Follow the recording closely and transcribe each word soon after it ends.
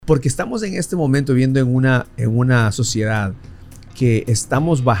Porque estamos en este momento viviendo en una sociedad que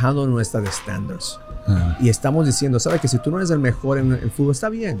estamos bajando nuestras estándares. Y estamos diciendo, ¿sabes? Que si tú no eres el mejor en el fútbol, está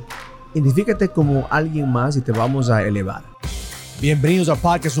bien. Identifícate como alguien más y te vamos a elevar. Bienvenidos al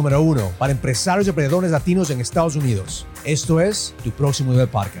podcast número 1 para empresarios y emprendedores latinos en Estados Unidos. Esto es Tu Próximo Nivel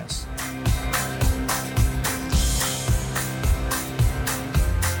Podcast.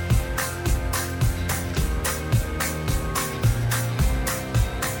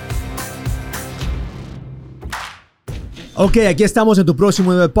 Ok, aquí estamos en Tu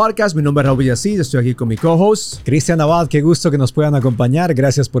Próximo Nivel Podcast. Mi nombre es Raúl Villacis, estoy aquí con mi co-host Cristian. Qué gusto que nos puedan acompañar.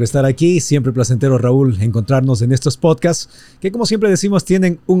 Gracias por estar aquí. Siempre placentero, Raúl, encontrarnos en estos podcasts que, como siempre decimos,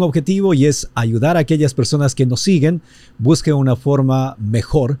 tienen un objetivo y es ayudar a aquellas personas que nos siguen, busquen una forma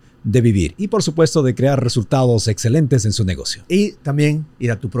mejor de vivir y, por supuesto, de crear resultados excelentes en su negocio. Y también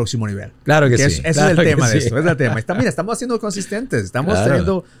ir a tu próximo nivel. Claro que sí. Ese es el tema de esto. Es el tema. Mira, estamos siendo consistentes. Estamos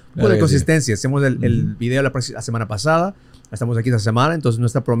teniendo un poco de consistencia. Hicimos el video la semana pasada. Estamos aquí esta semana. Entonces,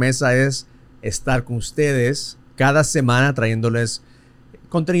 nuestra promesa es estar con ustedes cada semana trayéndoles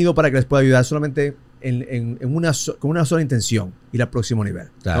contenido para que les pueda ayudar solamente con una sola intención, ir al próximo nivel.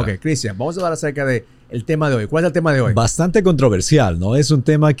 Claro. Ok, Cristian, vamos a hablar acerca del tema de hoy. ¿Cuál es el tema de hoy? Bastante controversial, ¿no? Es un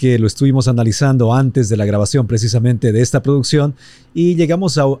tema que lo estuvimos analizando antes de la grabación precisamente de esta producción y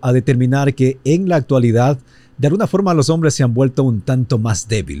llegamos a determinar que en la actualidad, de alguna forma, los hombres se han vuelto un tanto más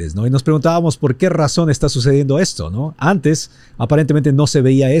débiles, ¿no? Y nos preguntábamos por qué razón está sucediendo esto, ¿no? Antes, aparentemente, no se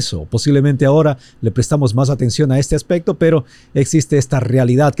veía eso. Posiblemente ahora le prestamos más atención a este aspecto, pero existe esta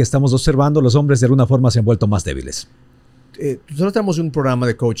realidad que estamos observando. Los hombres, de alguna forma, se han vuelto más débiles. Nosotros tenemos un programa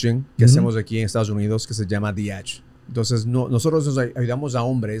de coaching que hacemos aquí en Estados Unidos que se llama The Edge. Entonces, nosotros nos ayudamos a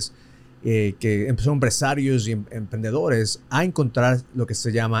hombres que son empresarios y emprendedores a encontrar lo que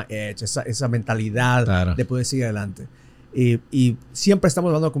se llama Edge, esa mentalidad de poder seguir adelante. Y siempre estamos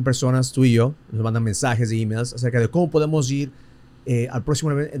hablando con personas, tú y yo, nos mandan mensajes y emails acerca de cómo podemos ir al próximo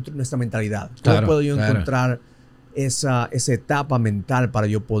nivel en nuestra mentalidad. ¿Cómo puedo yo encontrar esa etapa mental para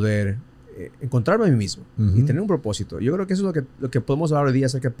yo poder encontrarme a mí mismo y tener un propósito? Yo creo que eso es lo que podemos hablar hoy día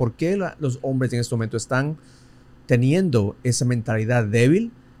acerca de por qué los hombres en este momento están teniendo esa mentalidad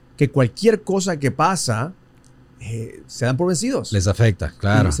débil, que cualquier cosa que pasa se dan por vencidos. Les afecta,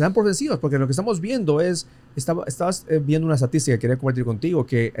 claro. Y se dan por vencidos, porque lo que estamos viendo es, estabas viendo una estadística que quería compartir contigo,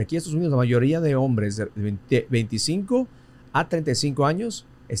 que aquí en Estados Unidos la mayoría de hombres de 25 a 35 años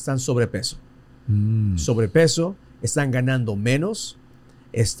están sobrepeso. Sobrepeso, están ganando menos,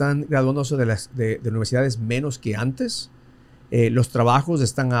 están graduándose de universidades menos que antes. Los trabajos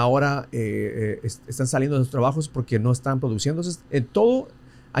están ahora, están saliendo de los trabajos porque no están produciendo. Entonces, todo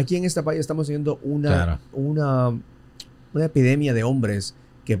aquí en este país estamos teniendo una epidemia de hombres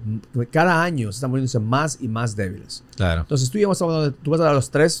que cada año se están volviéndose más y más débiles. Claro. Entonces, tú vas a dar los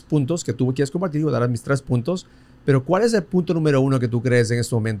 3 puntos que tú quieres compartir. Yo voy a dar mis 3 puntos. Pero, ¿cuál es el punto número 1 que tú crees en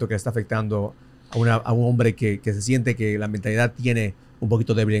este momento que está afectando a un hombre que se siente que la mentalidad tiene un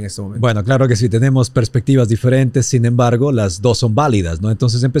poquito débil en este momento? Bueno, claro que sí, tenemos perspectivas diferentes, sin embargo, las dos son válidas, ¿no?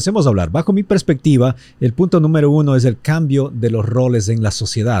 Entonces, empecemos a hablar. Bajo mi perspectiva, el punto número 1 es el cambio de los roles en la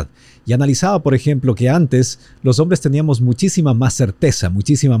sociedad. Y analizaba, por ejemplo, que antes los hombres teníamos muchísima más certeza,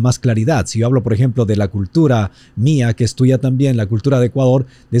 muchísima más claridad. Si yo hablo, por ejemplo, de la cultura mía, que estudia también la cultura de Ecuador,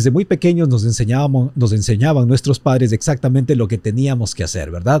 desde muy pequeños nos enseñaban nuestros padres exactamente lo que teníamos que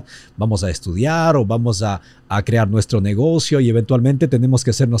hacer, ¿verdad? Vamos a estudiar o vamos a crear nuestro negocio y eventualmente tenemos que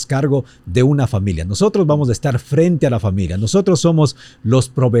hacernos cargo de una familia. Nosotros vamos a estar frente a la familia. Nosotros somos los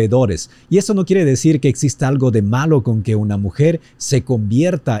proveedores. Y eso no quiere decir que exista algo de malo con que una mujer se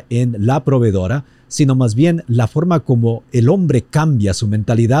convierta en la proveedora, sino más bien la forma como el hombre cambia su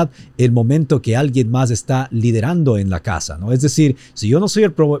mentalidad el momento que alguien más está liderando en la casa, ¿no? Es decir, si yo no soy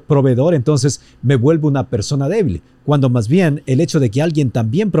el proveedor, entonces me vuelvo una persona débil, cuando más bien el hecho de que alguien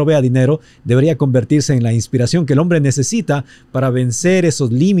también provea dinero debería convertirse en la inspiración que el hombre necesita para vencer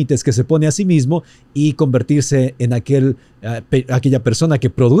esos límites que se pone a sí mismo y convertirse en aquella persona que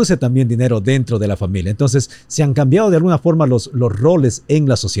produce también dinero dentro de la familia. Entonces, se han cambiado de alguna forma los roles en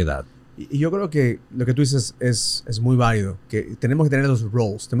la sociedad. Y yo creo que lo que tú dices es muy válido, que tenemos que tener los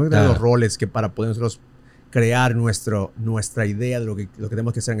roles, tenemos que tener los roles que para poder nosotros crear nuestra idea de lo que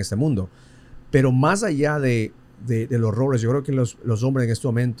tenemos que hacer en este mundo. Pero más allá de los roles, yo creo que los hombres en este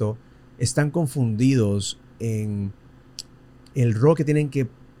momento están confundidos en el rol que tienen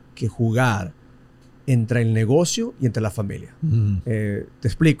que jugar entre el negocio y entre la familia. Te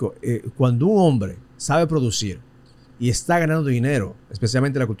explico, cuando un hombre sabe producir y está ganando dinero,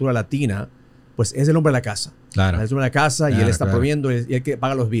 especialmente en la cultura latina, pues es el hombre de la casa. Claro. Es el hombre de la casa y él está proviendo y él que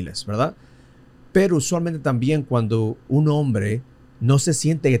paga los biles, ¿verdad? Pero usualmente también cuando un hombre no se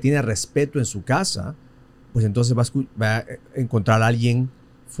siente que tiene respeto en su casa, pues entonces va a encontrar a alguien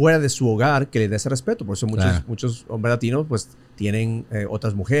fuera de su hogar que le dé ese respeto. Por eso muchos hombres latinos pues tienen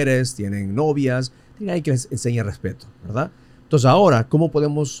otras mujeres, tienen novias, tienen alguien que les enseñe respeto, ¿verdad? Entonces ahora, ¿cómo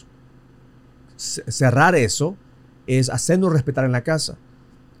podemos cerrar eso? Es hacernos respetar en la casa.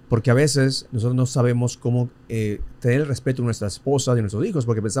 Porque a veces nosotros no sabemos cómo tener el respeto de nuestras esposas y de nuestros hijos,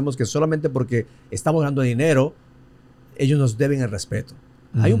 porque pensamos que solamente porque estamos ganando dinero, ellos nos deben el respeto.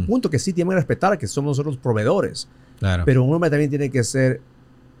 Hay un punto que sí tienen que respetar, que somos nosotros proveedores. Claro. Pero un hombre también tiene que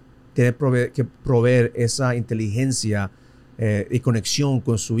proveer esa inteligencia y conexión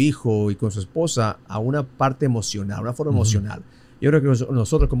con su hijo y con su esposa a una parte emocional, una forma emocional. Yo creo que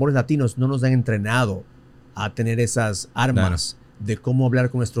nosotros como hombres latinos no nos han entrenado a tener esas armas de cómo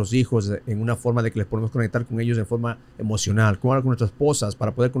hablar con nuestros hijos en una forma de que les podemos conectar con ellos de forma emocional, cómo hablar con nuestras esposas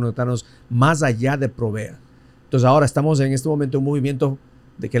para poder conectarnos más allá de proveer. Entonces ahora estamos en este momento en un movimiento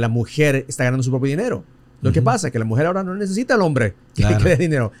de que la mujer está ganando su propio dinero. Lo que pasa es que la mujer ahora no necesita al hombre que le dé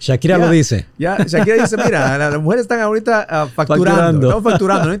dinero. Shakira lo dice. Shakira dice, mira, las mujeres están ahorita facturando. Estamos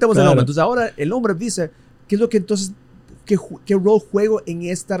facturando, no necesitamos el hombre. Entonces ahora el hombre dice, ¿qué es lo que entonces, qué rol juego en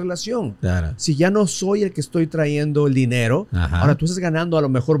esta relación? Claro. Si ya no soy el que estoy trayendo el dinero, ahora tú estás ganando a lo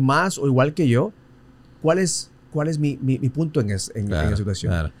mejor más o igual que yo, ¿cuál es mi punto en la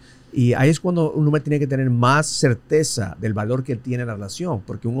situación? Claro. Y ahí es cuando un hombre tiene que tener más certeza del valor que él tiene en la relación,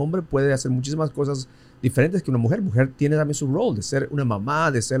 porque un hombre puede hacer muchísimas cosas diferentes que una mujer. La mujer tiene también su rol de ser una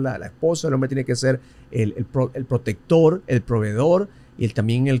mamá, de ser la esposa. El hombre tiene que ser el protector, el proveedor y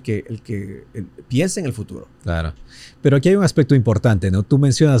también el que piensa en el futuro. Claro. Pero aquí hay un aspecto importante, ¿no? Tú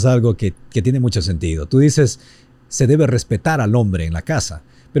mencionas algo que tiene mucho sentido. Tú dices, se debe respetar al hombre en la casa.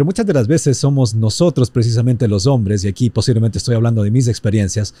 Pero muchas de las veces somos nosotros precisamente los hombres, y aquí posiblemente estoy hablando de mis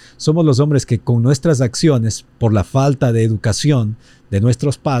experiencias, somos los hombres que con nuestras acciones, por la falta de educación de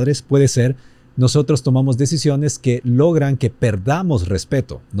nuestros padres, puede ser, nosotros tomamos decisiones que logran que perdamos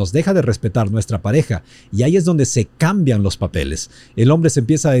respeto, nos deja de respetar nuestra pareja, y ahí es donde se cambian los papeles. El hombre se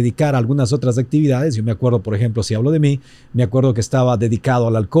empieza a dedicar a algunas otras actividades. Yo me acuerdo, por ejemplo, si hablo de mí, me acuerdo que estaba dedicado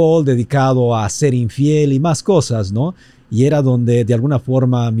al alcohol, dedicado a ser infiel y más cosas, ¿no? Y era donde de alguna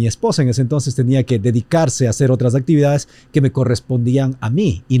forma mi esposa en ese entonces tenía que dedicarse a hacer otras actividades que me correspondían a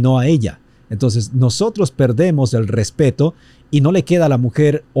mí y no a ella. Entonces nosotros perdemos el respeto y no le queda a la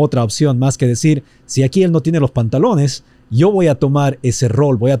mujer otra opción más que decir, si aquí él no tiene los pantalones, yo voy a tomar ese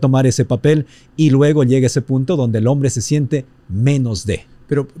rol, voy a tomar ese papel, y luego llega ese punto donde el hombre se siente menos de.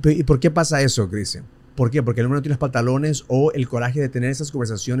 Pero ¿y por qué pasa eso, Cristian? ¿Por qué? Porque el hombre no tiene los pantalones o el coraje de tener esas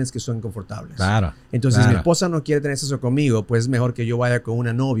conversaciones que son inconfortables. Claro. Entonces, si mi esposa no quiere tener sexo conmigo, pues es mejor que yo vaya con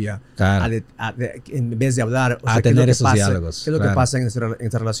una novia en vez de hablar. O sea, a tener esos diálogos. ¿Qué es lo que pasa en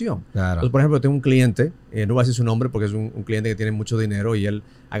esta relación? Claro. Entonces, por ejemplo, tengo un cliente, no voy a decir su nombre porque es un cliente que tiene mucho dinero y él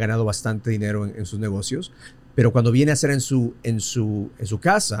ha ganado bastante dinero en sus negocios, pero cuando viene a hacer en su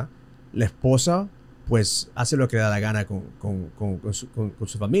casa, la esposa pues hace lo que le da la gana con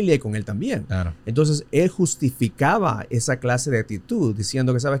su familia y con él también. Claro. Entonces, él justificaba esa clase de actitud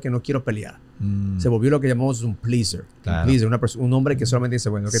diciendo que, sabes que no quiero pelear. Se volvió lo que llamamos un pleaser. Claro. Un pleaser, un hombre que solamente dice,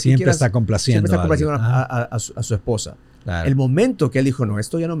 bueno, lo que siempre está complaciendo a su esposa. Claro. El momento que él dijo, no,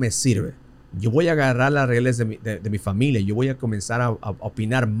 esto ya no me sirve. Yo voy a agarrar las reglas de mi familia. Yo voy a comenzar a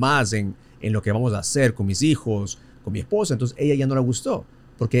opinar más en lo que vamos a hacer con mis hijos, con mi esposa. Entonces, ella ya no le gustó.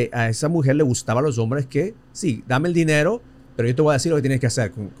 Porque a esa mujer le gustaba a los hombres que, sí, dame el dinero, pero yo te voy a decir lo que tienes que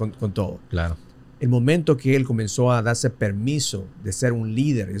hacer con todo. Claro. El momento que él comenzó a darse permiso de ser un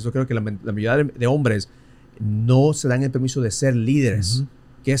líder, eso creo que la mayoría de hombres no se dan el permiso de ser líderes.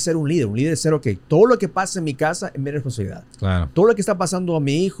 ¿Qué es ser un líder? Un líder es ser, ok, todo lo que pasa en mi casa es mi responsabilidad. Claro. Todo lo que está pasando a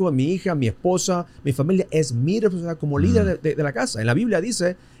mi hijo, a mi hija, a mi esposa, mi familia, es mi responsabilidad como líder de la casa. En la Biblia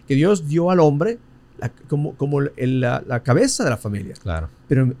dice que Dios dio al hombre como la cabeza de la familia. Claro.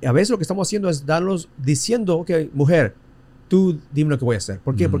 Pero a veces lo que estamos haciendo es diciendo, ok, mujer, tú dime lo que voy a hacer.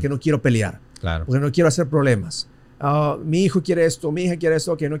 ¿Por qué? Porque no quiero pelear. Claro. Porque no quiero hacer problemas. Mi hijo quiere esto, mi hija quiere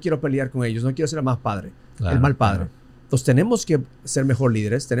esto, ok, no quiero pelear con ellos, no quiero ser el mal padre. Claro. Entonces tenemos que ser mejor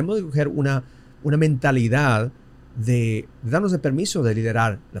líderes, tenemos que coger una mentalidad de darnos el permiso de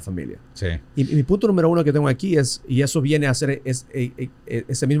liderar la familia. Sí. Y mi punto número uno que tengo aquí es, y eso viene a ser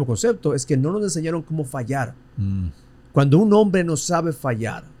ese mismo concepto, es que no nos enseñaron cómo fallar. Cuando un hombre no sabe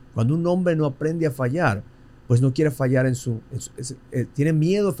fallar, cuando un hombre no aprende a fallar, pues no quiere fallar tiene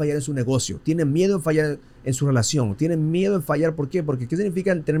miedo de fallar en su negocio, tiene miedo de fallar en su relación, tiene miedo de fallar. ¿Por qué? Porque ¿qué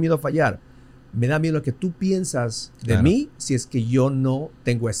significa tener miedo a fallar? Me da miedo lo que tú piensas de mí si es que yo no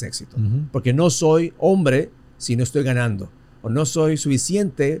tengo ese éxito. Porque no soy hombre si no estoy ganando, o no soy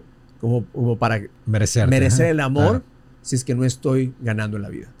suficiente como para merecer el amor si es que no estoy ganando en la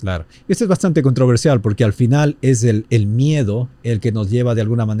vida. Claro. Esto es bastante controversial porque al final es el miedo el que nos lleva de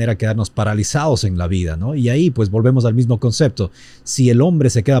alguna manera a quedarnos paralizados en la vida, ¿no? Y ahí pues volvemos al mismo concepto. Si el hombre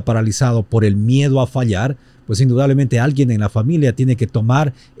se queda paralizado por el miedo a fallar, pues indudablemente alguien en la familia tiene que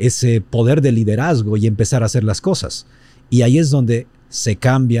tomar ese poder de liderazgo y empezar a hacer las cosas. Y ahí es donde se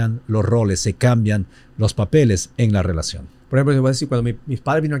cambian los roles, se cambian los papeles en la relación. Por ejemplo, te voy a decir, cuando mis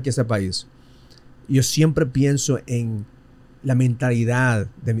padres vinieron aquí a este país, yo siempre pienso en la mentalidad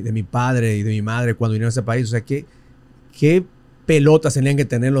de mi padre y de mi madre cuando vinieron a este país. O sea, qué pelotas tenían que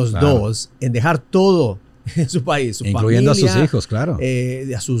tener los dos en dejar todo en su país, su incluyendo familia, a sus hijos, claro.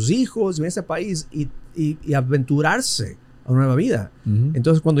 A sus hijos en ese país y aventurarse a una nueva vida. Uh-huh.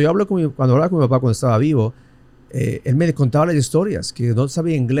 Entonces, cuando hablaba con mi papá cuando estaba vivo, él me contaba las historias, que no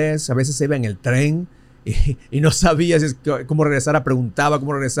sabía inglés, a veces se iba en el tren y no sabía cómo regresar, preguntaba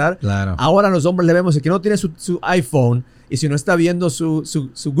cómo regresar. Claro. Ahora los hombres le vemos que no tiene su iPhone y si no está viendo su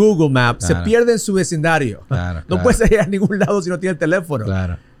Google Maps, claro, se pierde en su vecindario. Claro, no puede ir a ningún lado si no tiene el teléfono.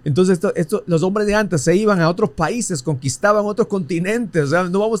 Claro. Entonces los hombres de antes se iban a otros países, conquistaban otros continentes. O sea,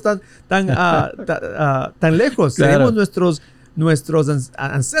 no vamos tan lejos. Claro. Tenemos nuestros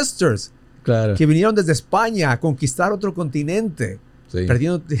ancestors, claro, que vinieron desde España a conquistar otro continente. sí,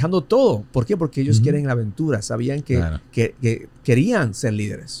 Dejando todo. ¿Por qué? Porque ellos Uh-huh. quieren la aventura. Sabían claro, que querían ser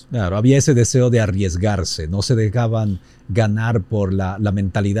líderes. Claro, había ese deseo de arriesgarse. No se dejaban ganar por la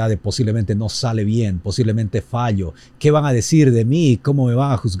mentalidad de posiblemente no sale bien, posiblemente fallo. ¿Qué van a decir de mí? ¿Cómo me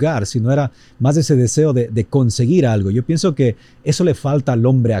van a juzgar? Sino era más ese deseo de conseguir algo. Yo pienso que eso le falta al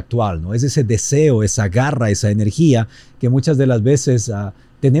hombre actual, ¿no? Es ese deseo, esa garra, esa energía que muchas de las veces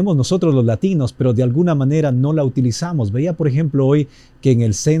tenemos nosotros los latinos, pero de alguna manera no la utilizamos. Veía, por ejemplo, hoy que en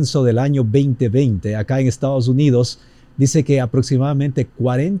el censo del año 2020, acá en Estados Unidos, dice que aproximadamente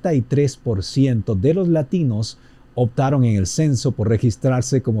 43% de los latinos optaron en el censo por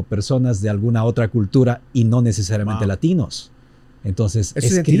registrarse como personas de alguna otra cultura y no necesariamente latinos. Entonces,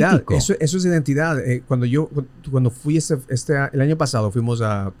 es identidad. crítico. Eso es identidad. Cuando fui el año pasado, fuimos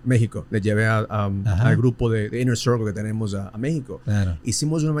a México. Le llevé al grupo de Inner Circle que tenemos a México. Claro.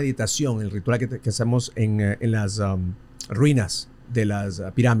 Hicimos una meditación, el ritual que hacemos en las ruinas de las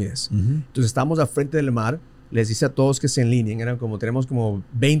pirámides. Uh-huh. Entonces estábamos al frente del mar. Les dice a todos que se enlineen. Tenemos como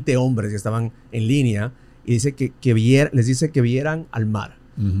 20 hombres que estaban en línea. Y dice les dice que vieran al mar.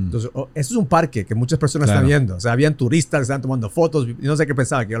 Uh-huh. Entonces, esto es un parque que muchas personas claro, están viendo. O sea, habían turistas que estaban tomando fotos. Y no sé qué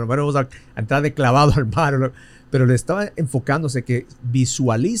pensaban, que a lo mejor vamos a entrar de clavado al mar. Pero le estaba enfocándose que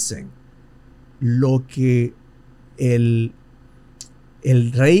visualicen lo que el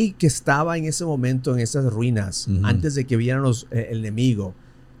rey que estaba en ese momento en esas ruinas, uh-huh, antes de que vieran el enemigo,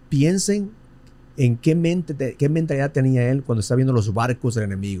 piensen en qué mentalidad tenía él cuando estaba viendo los barcos del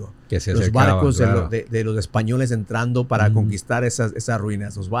enemigo. Que se los acercaban, barcos claro, de los españoles entrando para uh-huh, conquistar esas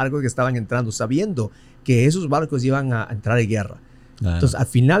ruinas. Los barcos que estaban entrando, sabiendo que esos barcos iban a entrar en guerra. claro. Entonces, al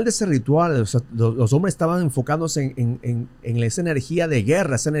final de ese ritual, los hombres estaban enfocándose en esa energía de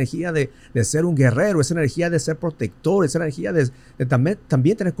guerra, esa energía de ser un guerrero, esa energía de ser protector, esa energía de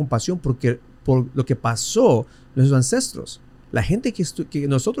también tener compasión por lo que pasó nuestros ancestros. La gente que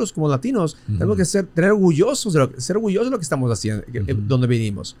nosotros como latinos uh-huh, tenemos que ser orgullosos de lo que estamos haciendo, uh-huh, donde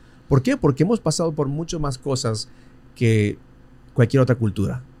venimos. ¿Por qué? Porque hemos pasado por mucho más cosas que cualquier otra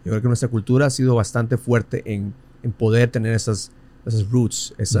cultura. Yo creo que nuestra cultura ha sido bastante fuerte en poder tener esas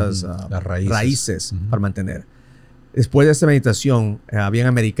roots, esas las raíces uh-huh, para mantener. Después de esta meditación, habían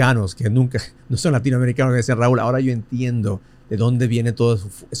americanos que no son latinoamericanos que decían, Raúl, ahora yo entiendo de dónde viene todo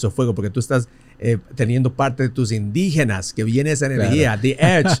ese fuego, porque tú estás teniendo parte de tus indígenas, que viene esa energía. Claro. The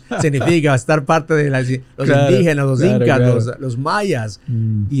Edge significa estar parte de los claro, indígenas, los incas, claro, los mayas,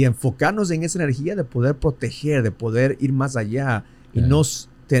 y enfocarnos en esa energía de poder proteger, de poder ir más allá, claro,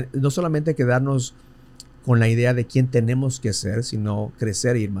 y no solamente quedarnos con la idea de quién tenemos que ser, sino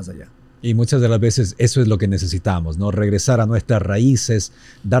crecer e ir más allá. Y muchas de las veces eso es lo que necesitamos, ¿no? Regresar a nuestras raíces,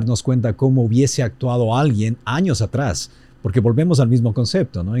 darnos cuenta cómo hubiese actuado alguien años atrás, porque volvemos al mismo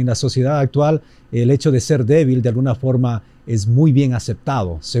concepto, ¿no? En la sociedad actual, el hecho de ser débil de alguna forma es muy bien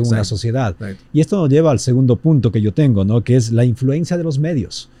aceptado según la sociedad. Y esto nos lleva al segundo punto que yo tengo, ¿no? Que es la influencia de los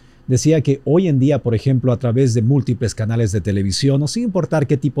medios. Decía que hoy en día, por ejemplo, a través de múltiples canales de televisión, no sin importar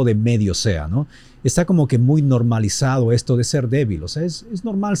qué tipo de medio sea, ¿no? Está como que muy normalizado esto de ser débil. O sea, es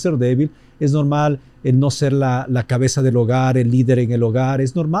normal ser débil, es normal el no ser la cabeza del hogar, el líder en el hogar,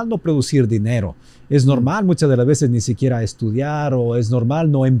 es normal no producir dinero, es normal muchas de las veces ni siquiera estudiar o es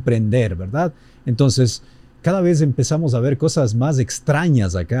normal no emprender, ¿verdad? Entonces, cada vez empezamos a ver cosas más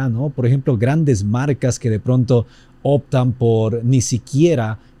extrañas acá, ¿no? Por ejemplo, grandes marcas que de pronto optan por ni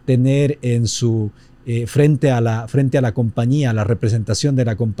siquiera tener en su frente a la compañía, a la representación de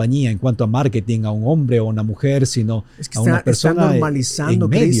la compañía en cuanto a marketing, a un hombre o una mujer, sino a una persona está normalizando, en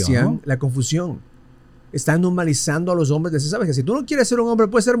medio, Cristian, ¿no? la confusión. Están normalizando a los hombres. Decir, ¿sabes? Que si tú no quieres ser un hombre,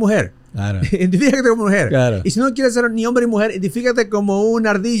 puedes ser mujer. Claro. Identifícate como mujer. Claro. Y si no quieres ser ni hombre ni mujer, identifícate como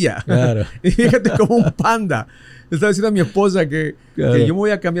una ardilla. Claro. Identifícate como un panda. Le estaba diciendo a mi esposa que yo me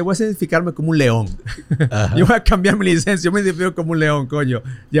voy a cambiar, voy a identificarme como un león. Ajá. Yo voy a cambiar mi licencia, yo me identifico como un león, coño.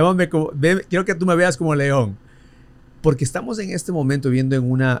 Llámame quiero que tú me veas como león. Porque estamos en este momento viviendo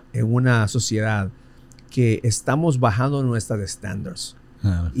en una sociedad que estamos bajando nuestros estándares.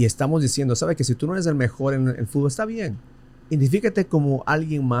 Y estamos diciendo, ¿sabes? Que si tú no eres el mejor en el fútbol, está bien. Identifícate como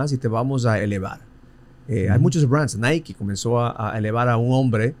alguien más y te vamos a elevar. Hay muchos brands. Nike comenzó a elevar a un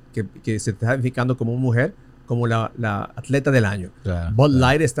hombre que se está identificando como una mujer, como la atleta del año. Claro, Bud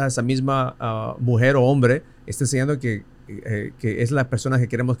Light está esa misma mujer o hombre, está enseñando que es la persona que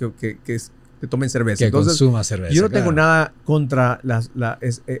queremos que tomen cerveza. Que entonces, consuma cerveza. Yo no tengo nada contra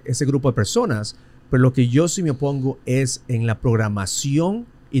ese grupo de personas, pero lo que yo sí me opongo es en la programación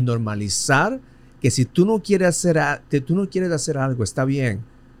y normalizar que si tú no quieres hacer algo, está bien,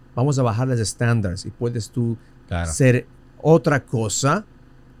 vamos a bajar los estándares y puedes tú ser otra cosa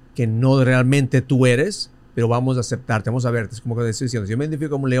que no realmente tú eres, pero vamos a aceptarte, vamos a verte. Es como que estoy diciendo, si yo me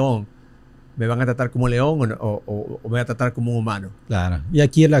identifico como un león, ¿me van a tratar como león o me van a tratar como un humano? Claro. Y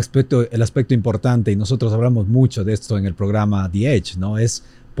aquí el aspecto importante, y nosotros hablamos mucho de esto en el programa The Edge, ¿no? Es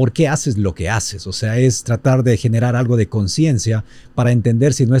 ¿por qué haces lo que haces? O sea, es tratar de generar algo de conciencia para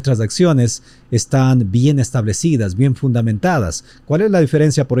entender si nuestras acciones están bien establecidas, bien fundamentadas. ¿Cuál es la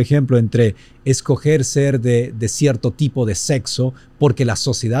diferencia, por ejemplo, entre escoger ser de cierto tipo de sexo porque la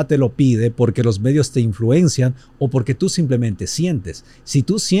sociedad te lo pide, porque los medios te influencian o porque tú simplemente sientes? Si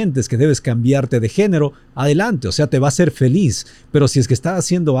tú sientes que debes cambiarte de género, adelante, o sea, te va a hacer feliz. Pero si es que estás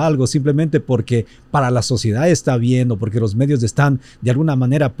haciendo algo simplemente porque para la sociedad está bien o porque los medios están de alguna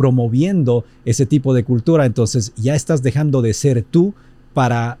manera promoviendo ese tipo de cultura, entonces ya estás dejando de ser tú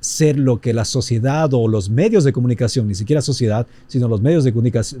para ser lo que la sociedad o los medios de comunicación, ni siquiera sociedad, sino los medios de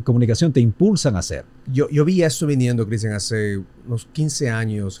comunicación te impulsan a hacer. Yo vi esto viniendo, Cristian, hace unos 15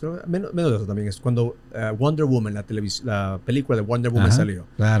 años, creo, menos de eso también, es cuando Wonder Woman, la película de Wonder Woman salió.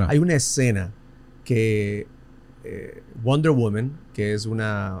 Claro. Hay una escena que Wonder Woman, que es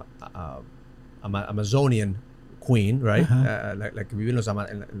una Amazonian Queen, right? La que vive en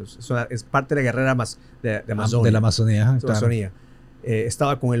es parte de la guerrera de Amazonia. De la Amazonía, claro. Amazonía.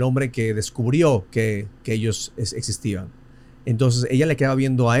 Estaba con el hombre que descubrió que ellos existían. Entonces ella le quedaba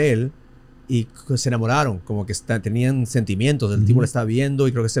viendo a él y se enamoraron, como que tenían sentimientos. El tipo le estaba viendo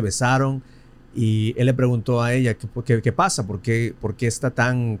y creo que se besaron. Y él le preguntó a ella, ¿qué pasa? ¿Por qué está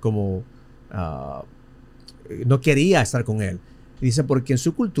tan como... no quería estar con él? Y dice, porque en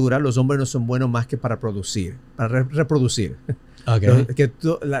su cultura los hombres no son buenos más que para producir, para reproducir. Okay.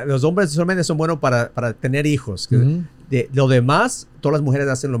 Los hombres solamente son buenos para tener hijos. Lo demás, todas las mujeres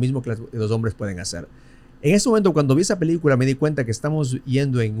hacen lo mismo que los hombres pueden hacer. En ese momento, cuando vi esa película, me di cuenta que estamos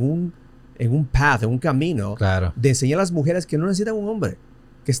yendo en un path, en un camino de enseñar a las mujeres que no necesitan un hombre,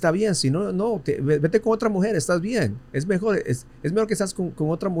 que está bien. Si no, vete con otra mujer, estás bien. Es mejor que estás con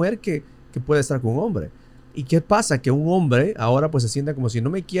otra mujer que puede estar con un hombre. ¿Y qué pasa? Que un hombre ahora pues se sienta como si no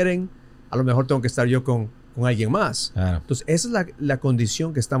me quieren, a lo mejor tengo que estar yo con alguien más. Claro. Entonces, esa es la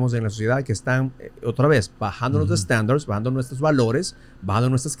condición que estamos en la sociedad, que están, otra vez, bajando nuestros estándares, bajando nuestros valores, bajando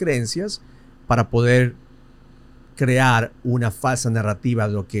nuestras creencias, para poder crear una falsa narrativa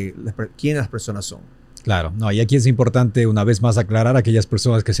de quiénes las personas son. Claro, no, y aquí es importante una vez más aclarar a aquellas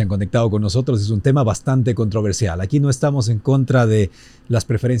personas que se han conectado con nosotros, es un tema bastante controversial. Aquí no estamos en contra de las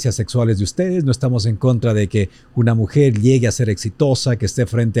preferencias sexuales de ustedes, no estamos en contra de que una mujer llegue a ser exitosa, que esté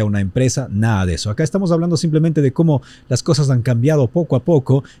frente a una empresa, nada de eso. Acá estamos hablando simplemente de cómo las cosas han cambiado poco a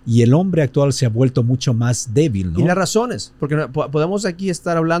poco y el hombre actual se ha vuelto mucho más débil, ¿no? Y las razones, porque podemos aquí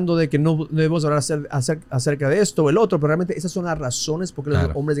estar hablando de que no debemos hablar acerca de esto o el otro, pero realmente esas son las razones porque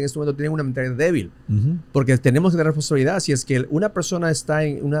los hombres en este momento tienen una mentalidad débil. Porque tenemos que tener responsabilidad. Si es que una persona está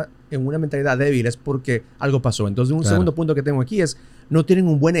en una mentalidad débil es porque algo pasó. Entonces, un segundo punto que tengo aquí es no tienen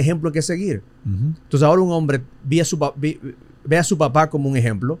un buen ejemplo que seguir. Entonces, ahora un hombre ve a su papá como un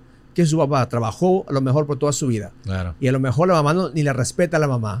ejemplo, que su papá trabajó a lo mejor por toda su vida. Claro. Y a lo mejor la mamá ni le respeta a la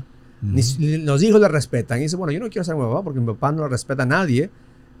mamá. Ni los hijos le respetan. Y dice, bueno, yo no quiero ser mi papá porque mi papá no le respeta a nadie.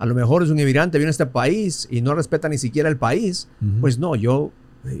 A lo mejor es un inmigrante, viene a este país y no respeta ni siquiera el país. Pues no, yo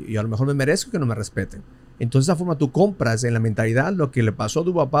a lo mejor me merezco que no me respeten. Entonces, de esa forma tú compras en la mentalidad lo que le pasó a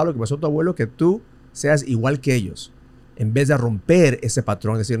tu papá, lo que pasó a tu abuelo, que tú seas igual que ellos. En vez de romper ese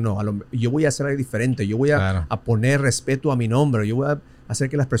patrón, decir, no, yo voy a hacer algo diferente, yo voy a poner respeto a mi nombre, yo voy a hacer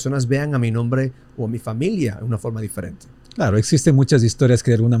que las personas vean a mi nombre o a mi familia de una forma diferente. Claro, existen muchas historias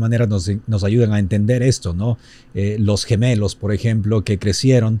que de alguna manera nos ayudan a entender esto, ¿no? Los gemelos, por ejemplo, que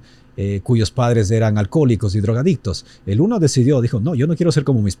crecieron, cuyos padres eran alcohólicos y drogadictos. El uno dijo, no, yo no quiero ser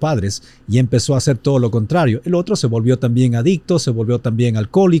como mis padres, y empezó a hacer todo lo contrario. El otro se volvió también adicto, se volvió también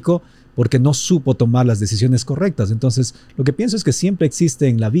alcohólico, porque no supo tomar las decisiones correctas. Entonces, lo que pienso es que siempre existe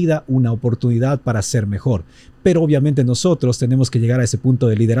en la vida una oportunidad para ser mejor. Pero obviamente nosotros tenemos que llegar a ese punto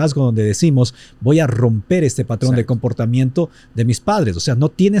de liderazgo donde decimos, voy a romper este patrón de comportamiento de mis padres. O sea, no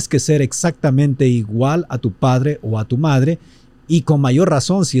tienes que ser exactamente igual a tu padre o a tu madre, y con mayor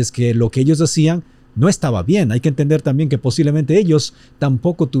razón si es que lo que ellos hacían no estaba bien. Hay que entender también que posiblemente ellos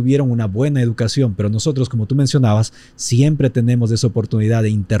tampoco tuvieron una buena educación, pero nosotros, como tú mencionabas, siempre tenemos esa oportunidad de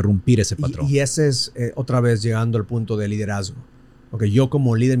interrumpir ese patrón. Y ese es otra vez llegando al punto de liderazgo. Porque yo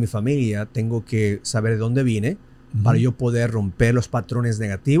como líder de mi familia tengo que saber de dónde vine para yo poder romper los patrones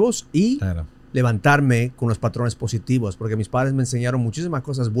negativos y levantarme con los patrones positivos. Porque mis padres me enseñaron muchísimas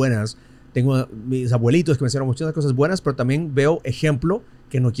cosas buenas. Tengo mis abuelitos que me enseñaron muchas cosas buenas, pero también veo ejemplo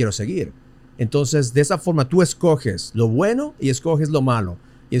que no quiero seguir. Entonces, de esa forma, tú escoges lo bueno y escoges lo malo.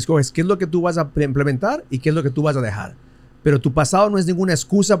 Y escoges qué es lo que tú vas a implementar y qué es lo que tú vas a dejar. Pero tu pasado no es ninguna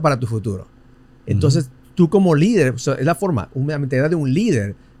excusa para tu futuro. Entonces, tú como líder, o sea, es la forma, una mentalidad de un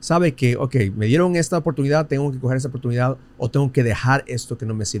líder, sabe que, ok, me dieron esta oportunidad, tengo que coger esta oportunidad o tengo que dejar esto que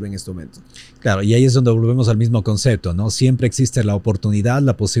no me sirve en este momento. Claro, y ahí es donde volvemos al mismo concepto, ¿no? Siempre existe la oportunidad,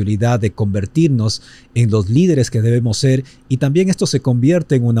 la posibilidad de convertirnos en los líderes que debemos ser, y también esto se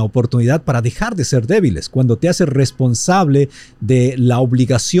convierte en una oportunidad para dejar de ser débiles. Cuando te haces responsable de la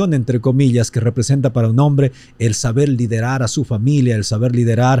obligación, entre comillas, que representa para un hombre el saber liderar a su familia, el saber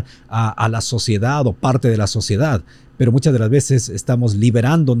liderar a la sociedad o parte de la sociedad. Pero muchas de las veces estamos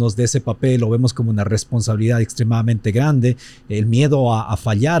liberándonos de ese papel, lo vemos como una responsabilidad extremadamente grande, el miedo a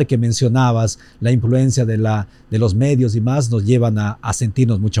fallar que mencionabas, la influencia de los medios y más nos llevan a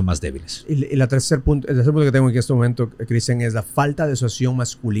sentirnos mucho más débiles. Y el tercer punto que tengo en este momento, Cristian, es la falta de asociación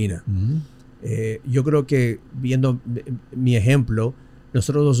masculina. Yo creo que viendo mi ejemplo,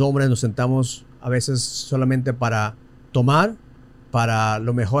 nosotros los hombres nos sentamos a veces solamente para tomar, para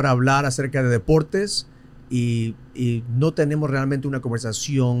lo mejor hablar acerca de deportes, y no tenemos realmente una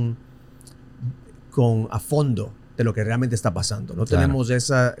conversación a fondo de lo que realmente está pasando. No tenemos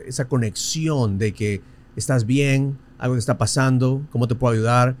esa conexión de que estás bien, algo te está pasando, cómo te puedo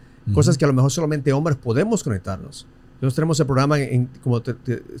ayudar. Cosas que a lo mejor solamente hombres podemos conectarnos. Nosotros tenemos el programa, como te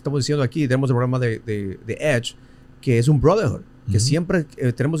estamos diciendo aquí, tenemos el programa de Edge, que es un brotherhood, que siempre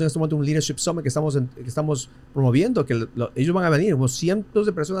tenemos en este momento un Leadership Summit que estamos promoviendo, que ellos van a venir, como cientos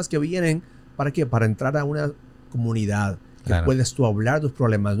de personas que vienen. ¿Para qué? Para entrar a una comunidad que puedes tú hablar de tus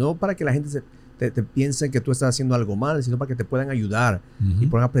problemas, no para que la gente te piense que tú estás haciendo algo mal, sino para que te puedan ayudar y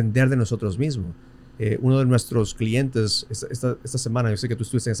puedan aprender de nosotros mismos. Uno de nuestros clientes esta semana, yo sé que tú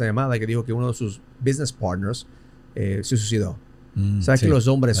estuviste en esa llamada, que dijo que uno de sus business partners se suicidó. ¿Sabes que los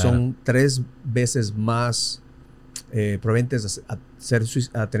hombres son 3 veces más propensos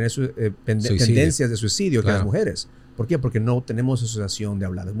a tener tendencias de suicidio que las mujeres? ¿Por qué? Porque no tenemos asociación de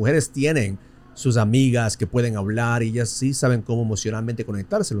hablar. Las mujeres tienen sus amigas que pueden hablar y ellas sí saben cómo emocionalmente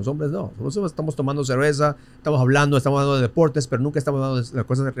conectarse. Los hombres no. Nosotros estamos tomando cerveza, estamos hablando de deportes, pero nunca estamos hablando de las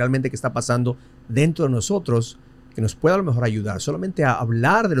cosas realmente que está pasando dentro de nosotros que nos pueda a lo mejor ayudar. Solamente a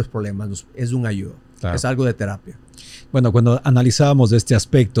hablar de los problemas es un ayuda. Es algo de terapia. Bueno, cuando analizábamos este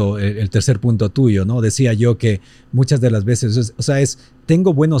aspecto, el tercer punto tuyo, ¿no? Decía yo que muchas de las veces,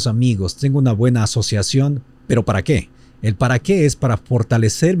 tengo buenos amigos, tengo una buena asociación, pero ¿para qué? El para qué es para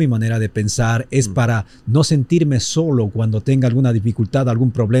fortalecer mi manera de pensar, es para no sentirme solo cuando tenga alguna dificultad, algún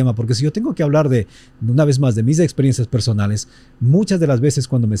problema, porque si yo tengo que hablar una vez más de mis experiencias personales, muchas de las veces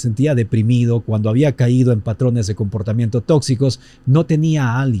cuando me sentía deprimido, cuando había caído en patrones de comportamiento tóxicos, no tenía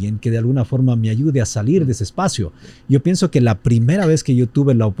a alguien que de alguna forma me ayude a salir de ese espacio. Yo pienso que la primera vez que yo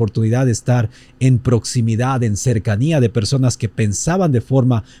tuve la oportunidad de estar en proximidad, en cercanía de personas que pensaban de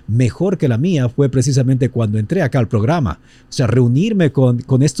forma mejor que la mía, fue precisamente cuando entré acá al programa. O sea, reunirme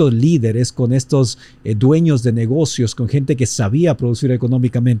con estos líderes, con estos dueños de negocios, con gente que sabía producir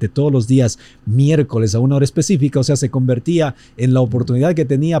económicamente todos los días, miércoles a una hora específica, o sea, se convertía en la oportunidad que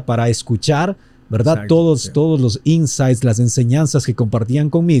tenía para escuchar, ¿verdad? Todos los insights, las enseñanzas que compartían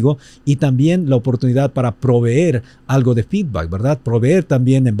conmigo, y también la oportunidad para proveer algo de feedback, ¿verdad? Proveer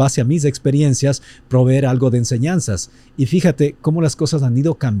también en base a mis experiencias, proveer algo de enseñanzas. Y fíjate cómo las cosas han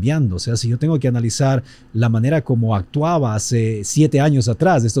ido cambiando. O sea, si yo tengo que analizar la manera como actuaba hace 7 años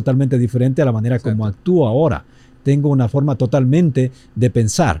atrás, es totalmente diferente a la manera como actúo ahora. Tengo una forma totalmente de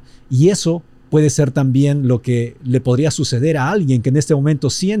pensar. Y eso puede ser también lo que le podría suceder a alguien que en este momento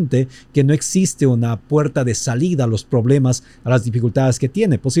siente que no existe una puerta de salida a los problemas, a las dificultades que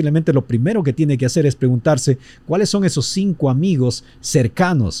tiene. Posiblemente lo primero que tiene que hacer es preguntarse cuáles son esos 5 amigos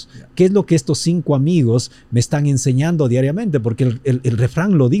cercanos. ¿Qué es lo que estos 5 amigos me están enseñando diariamente? Porque el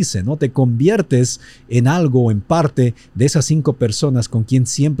refrán lo dice, ¿no? Te conviertes en algo o en parte de esas 5 personas con quien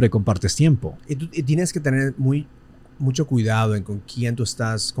siempre compartes tiempo. Y tienes que tener mucho cuidado en con quién tú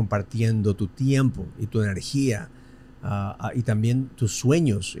estás compartiendo tu tiempo y tu energía y también tus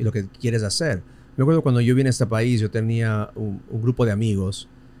sueños y lo que quieres hacer. Me acuerdo cuando yo vine a este país, yo tenía un grupo de amigos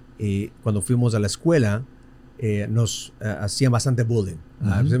y cuando fuimos a la escuela nos hacían bastante bullying.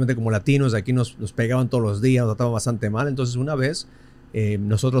 Especialmente como latinos, aquí nos pegaban todos los días, nos trataban bastante mal. Entonces una vez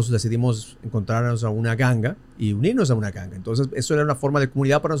nosotros decidimos encontrarnos a una ganga y unirnos a una ganga. Entonces eso era una forma de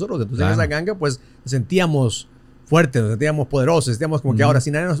comunidad para nosotros. Entonces en esa ganga pues nos sentíamos fuertes, nos sentíamos poderosos, sentíamos como que ahora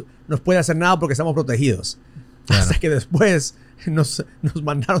si nadie nos puede hacer nada porque estamos protegidos. Claro. Hasta que después nos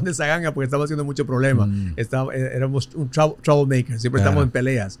mandaron de esa ganga porque estábamos haciendo mucho problema. Éramos un troublemaker, siempre estamos en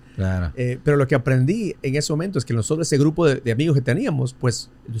peleas. Claro. Pero lo que aprendí en ese momento es que nosotros, ese grupo de amigos que teníamos, pues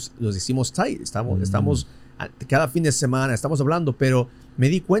los hicimos tight. Estamos cada fin de semana, estamos hablando, pero me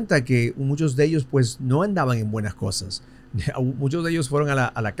di cuenta que muchos de ellos pues no andaban en buenas cosas. Muchos de ellos fueron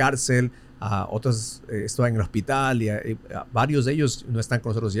a la cárcel, otros estaban en el hospital y varios de ellos no están con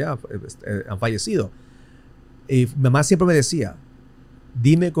nosotros ya, han fallecido. Mi mamá siempre me decía,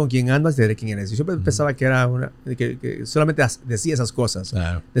 dime con quién andas y diré quién eres. Yo siempre pensaba que era que solamente decía esas cosas.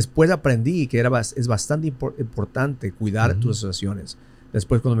 Claro. Después aprendí que es bastante importante cuidar tus asociaciones.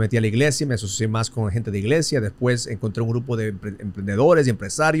 Después cuando me metí a la iglesia, me asocié más con gente de iglesia. Después encontré un grupo de emprendedores y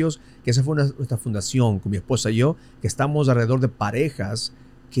empresarios, que esa fue nuestra fundación con mi esposa y yo, que estamos alrededor de parejas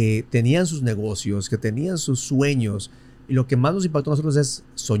que tenían sus negocios, que tenían sus sueños. Y lo que más nos impactó a nosotros es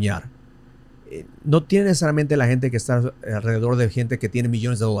soñar. No tiene necesariamente la gente que está alrededor de gente que tiene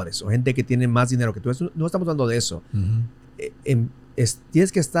millones de dólares o gente que tiene más dinero que tú. No estamos hablando de eso.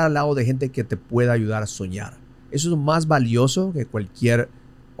 Tienes que estar al lado de gente que te pueda ayudar a soñar. Eso es más valioso que cualquier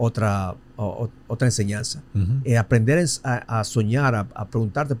otra enseñanza. Aprender a soñar, a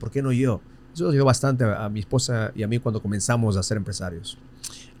preguntarte por qué no yo. Eso nos ayudó bastante a mi esposa y a mí cuando comenzamos a ser empresarios.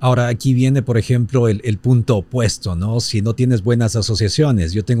 Ahora, aquí viene, por ejemplo, el punto opuesto, ¿no? Si no tienes buenas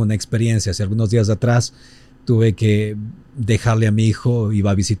asociaciones. Yo tengo una experiencia. Hace algunos días atrás tuve que dejarle a mi hijo,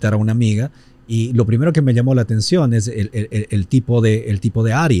 iba a visitar a una amiga. Y lo primero que me llamó la atención es el tipo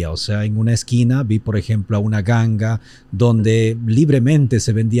de área. O sea, en una esquina vi, por ejemplo, a una ganga donde libremente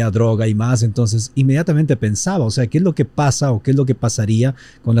se vendía droga y más. Entonces, inmediatamente pensaba, o sea, ¿qué es lo que pasa o qué es lo que pasaría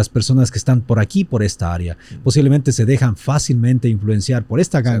con las personas que están por aquí, por esta área? Posiblemente se dejan fácilmente influenciar por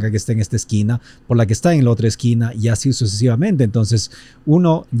esta ganga que está en esta esquina, por la que está en la otra esquina y así sucesivamente. Entonces,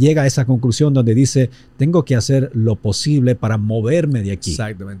 uno llega a esa conclusión donde dice, tengo que hacer lo posible para moverme de aquí.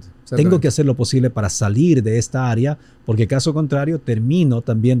 Exactamente. Tengo que hacer lo posible para salir de esta área, porque caso contrario termino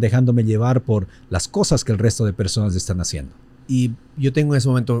también dejándome llevar por las cosas que el resto de personas están haciendo. Y yo tengo en ese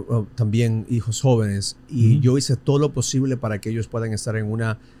momento también hijos jóvenes y yo hice todo lo posible para que ellos puedan estar en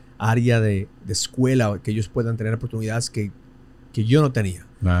una área de escuela, que ellos puedan tener oportunidades que yo no tenía.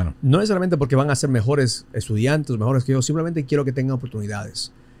 Claro. No necesariamente porque van a ser mejores estudiantes, mejores que yo, simplemente quiero que tengan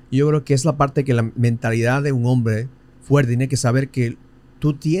oportunidades. Y yo creo que es la parte que la mentalidad de un hombre fuerte tiene que saber que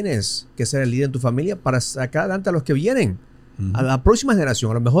tú tienes que ser el líder en tu familia para sacar adelante a los que vienen, a la próxima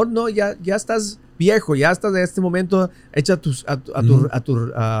generación. A lo mejor no, ya estás viejo, ya estás de este momento hecha a tus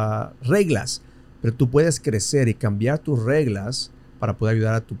reglas, pero tú puedes crecer y cambiar tus reglas para poder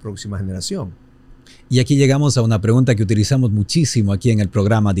ayudar a tu próxima generación. Y aquí llegamos a una pregunta que utilizamos muchísimo aquí en el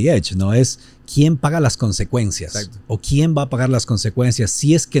programa The Edge, ¿no? Es ¿quién paga las consecuencias? Exacto. ¿O quién va a pagar las consecuencias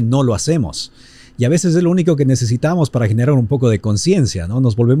si es que no lo hacemos? Y a veces es lo único que necesitamos para generar un poco de conciencia, ¿no?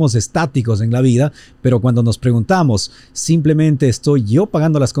 Nos volvemos estáticos en la vida, pero cuando nos preguntamos, ¿simplemente estoy yo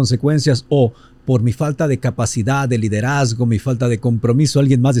pagando las consecuencias o por mi falta de capacidad de liderazgo, mi falta de compromiso,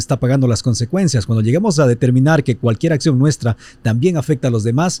 alguien más está pagando las consecuencias? Cuando llegamos a determinar que cualquier acción nuestra también afecta a los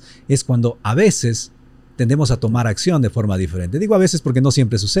demás, es cuando a veces tendemos a tomar acción de forma diferente. Digo a veces porque no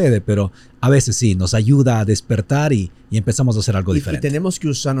siempre sucede, pero a veces sí, nos ayuda a despertar y empezamos a hacer algo diferente. Y tenemos que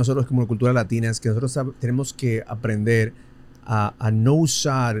usar nosotros como cultura latina, es que nosotros tenemos que aprender a no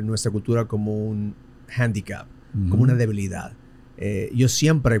usar nuestra cultura como un handicap, como una debilidad. Yo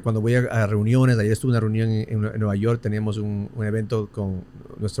siempre, cuando voy a reuniones, ayer estuve en una reunión en Nueva York, teníamos un evento con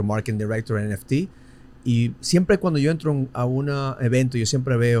nuestro marketing director en NFT, y siempre cuando yo entro a un evento, yo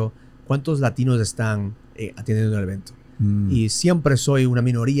siempre veo cuántos latinos están atendiendo el evento. Y siempre soy una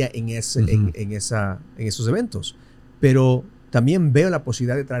minoría en esos eventos. Pero también veo la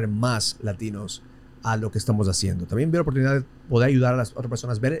posibilidad de traer más latinos a lo que estamos haciendo. También veo la oportunidad de poder ayudar a las otras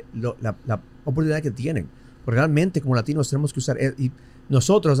personas, ver la oportunidad que tienen. Porque realmente como latinos tenemos que usar... Y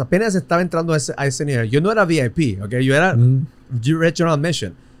nosotros apenas estaba entrando a ese nivel. Yo no era VIP, ¿ok? Yo era Regional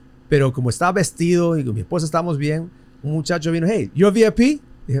Mission. Pero como estaba vestido y con mi esposa estábamos bien, un muchacho vino, hey, ¿you're VIP?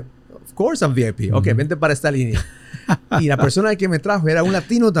 Dije, of course I'm VIP. Ok, vente para esta línea. Y la persona que me trajo era un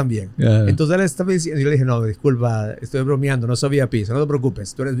latino también. Entonces él estaba diciendo, yo le dije, no, disculpa, estoy bromeando, no soy VIP, no te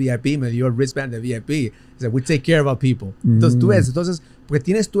preocupes, tú eres VIP, me dio el wristband de VIP. Dice, we take care of our people. Entonces tú ves, porque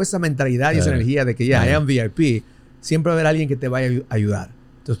tienes tú esa mentalidad y esa energía de que ya, I am VIP, siempre va a haber alguien que te vaya a ayudar.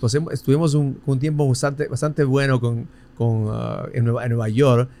 Entonces pues, estuvimos un tiempo bastante bueno en Nueva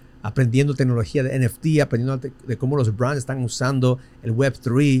York, aprendiendo tecnología de NFT, aprendiendo de cómo los brands están usando el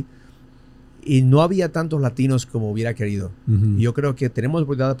Web3. Y no había tantos latinos como hubiera querido. Y yo creo que tenemos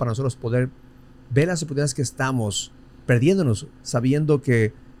oportunidad para nosotros poder ver las oportunidades que estamos perdiéndonos, sabiendo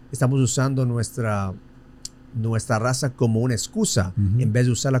que estamos usando nuestra raza como una excusa en vez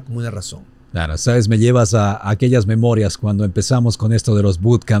de usarla como una razón. Claro, sabes, me llevas a aquellas memorias cuando empezamos con esto de los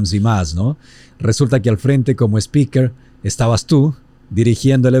bootcamps y más, ¿no? Resulta que al frente como speaker estabas tú,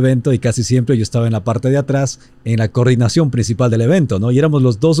 dirigiendo el evento, y casi siempre yo estaba en la parte de atrás en la coordinación principal del evento, ¿no? Y éramos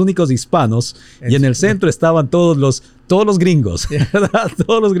los dos únicos hispanos y en el centro estaban todos los gringos, ¿verdad?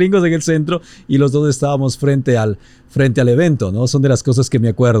 Todos los gringos en el centro, y los dos estábamos frente al evento, ¿no? Son de las cosas que me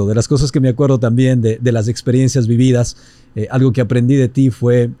acuerdo. De las cosas que me acuerdo también de las experiencias vividas. Algo que aprendí de ti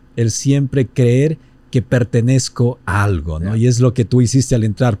fue el siempre creer que pertenezco a algo, ¿no? Y es lo que tú hiciste al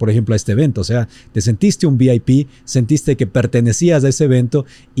entrar, por ejemplo, a este evento. O sea, te sentiste un VIP, sentiste que pertenecías a ese evento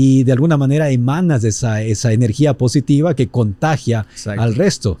y de alguna manera emanas esa energía positiva que contagia al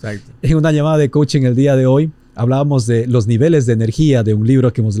resto. Exacto. En una llamada de coaching el día de hoy, hablábamos de los niveles de energía, de un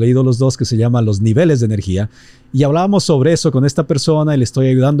libro que hemos leído los dos que se llama Los Niveles de Energía. Y hablábamos sobre eso con esta persona y le estoy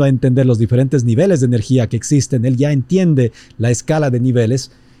ayudando a entender los diferentes niveles de energía que existen. Él ya entiende la escala de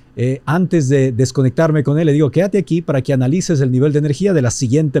niveles. Antes de desconectarme con él, le digo, quédate aquí para que analices el nivel de energía de la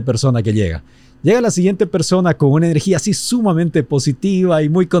siguiente persona que llega. Llega la siguiente persona con una energía así sumamente positiva y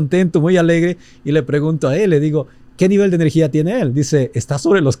muy contento, muy alegre, y le pregunto a él, le digo, ¿qué nivel de energía tiene él? Dice, está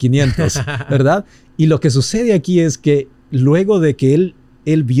sobre los 500, ¿verdad? Y lo que sucede aquí es que luego de que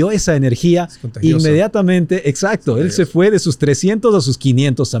él vio esa energía, inmediatamente, exacto, él se fue de sus 300 a sus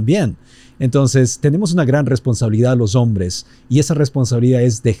 500 también. Entonces, tenemos una gran responsabilidad los hombres, y esa responsabilidad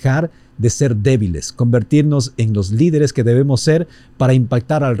es dejar de ser débiles, convertirnos en los líderes que debemos ser para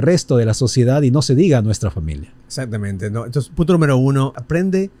impactar al resto de la sociedad y no se diga a nuestra familia. Exactamente, ¿no? Entonces, punto número 1,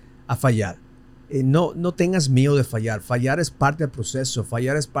 aprende a fallar. No tengas miedo de fallar. Fallar es parte del proceso,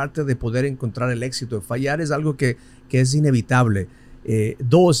 fallar es parte de poder encontrar el éxito. Fallar es algo que es inevitable.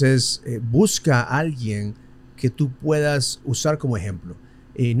 2 es busca a alguien que tú puedas usar como ejemplo.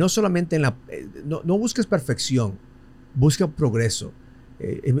 No solamente no busques perfección, busca progreso.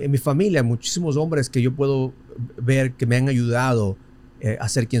 En mi familia, muchísimos hombres que yo puedo ver que me han ayudado a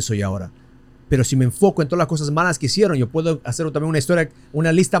ser quien soy ahora. Pero si me enfoco en todas las cosas malas que hicieron, yo puedo hacer también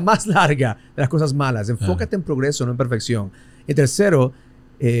una lista más larga de las cosas malas. Enfócate en progreso, no en perfección. Y tercero,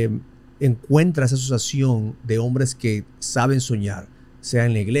 encuentra esa asociación de hombres que saben soñar, sea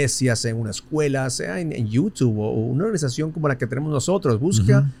en la iglesia, sea en una escuela, sea en YouTube o una organización como la que tenemos nosotros.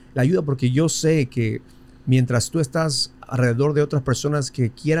 Busca la ayuda, porque yo sé que mientras tú estás alrededor de otras personas que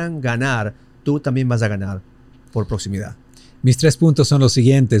quieran ganar, tú también vas a ganar por proximidad. Mis 3 puntos son los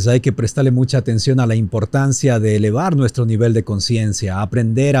siguientes. Hay que prestarle mucha atención a la importancia de elevar nuestro nivel de conciencia,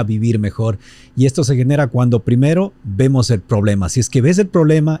 aprender a vivir mejor. Y esto se genera cuando primero vemos el problema. Si es que ves el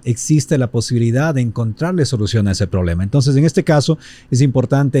problema, existe la posibilidad de encontrarle solución a ese problema. Entonces, en este caso, es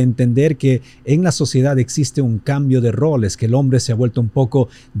importante entender que en la sociedad existe un cambio de roles, que el hombre se ha vuelto un poco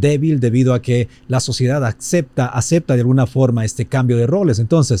débil debido a que la sociedad acepta de alguna forma este cambio de roles.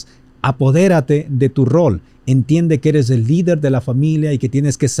 Entonces, apodérate de tu rol. Entiende que eres el líder de la familia y que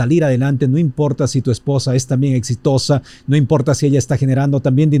tienes que salir adelante. No importa si tu esposa es también exitosa, no importa si ella está generando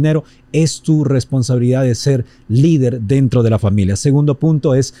también dinero, es tu responsabilidad de ser líder dentro de la familia. Segundo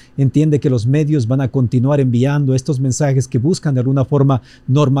punto es, entiende que los medios van a continuar enviando estos mensajes que buscan de alguna forma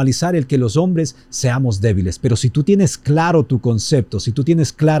normalizar el que los hombres seamos débiles. Pero si tú tienes claro tu concepto, si tú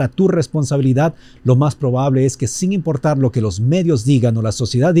tienes clara tu responsabilidad, lo más probable es que sin importar lo que los medios digan o la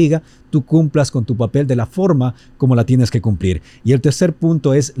sociedad diga, tú cumplas con tu papel de la forma como la tienes que cumplir. Y el tercer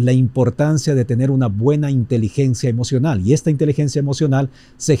punto es la importancia de tener una buena inteligencia emocional. Y esta inteligencia emocional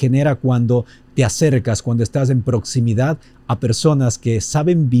se genera cuando te acercas, cuando estás en proximidad a personas que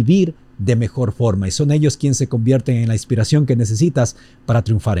saben vivir de mejor forma. Y son ellos quienes se convierten en la inspiración que necesitas para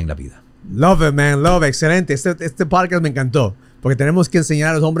triunfar en la vida. Love it, man. Love it. Excelente. Este podcast me encantó. Porque tenemos que enseñar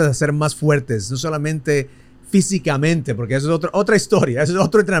a los hombres a ser más fuertes. No solamente físicamente, porque eso es otra historia. Eso es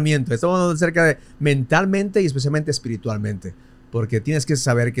otro entrenamiento. Estamos hablando acerca de mentalmente y especialmente espiritualmente. Porque tienes que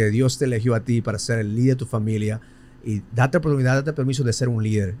saber que Dios te eligió a ti para ser el líder de tu familia. Y date oportunidad, date permiso de ser un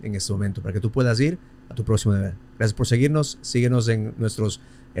líder en este momento. Para que tú puedas ir a tu próximo nivel. Gracias por seguirnos. Síguenos en nuestros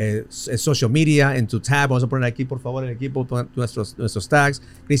social media, en tu tab. Vamos a poner aquí, por favor, el equipo, nuestros tags.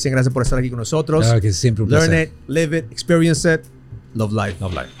 Cristian, gracias por estar aquí con nosotros. Claro que siempre un placer. Learn it, live it, experience it, love life.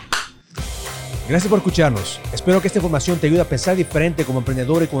 Love life. Gracias por escucharnos. Espero que esta información te ayude a pensar diferente como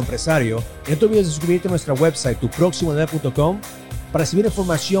emprendedor y como empresario. Y no te olvides de suscribirte a nuestra website, tuproximonivel.com, para recibir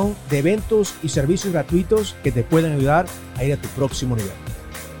información de eventos y servicios gratuitos que te pueden ayudar a ir a tu próximo nivel.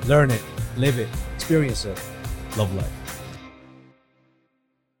 Learn it, live it, experience it, love life.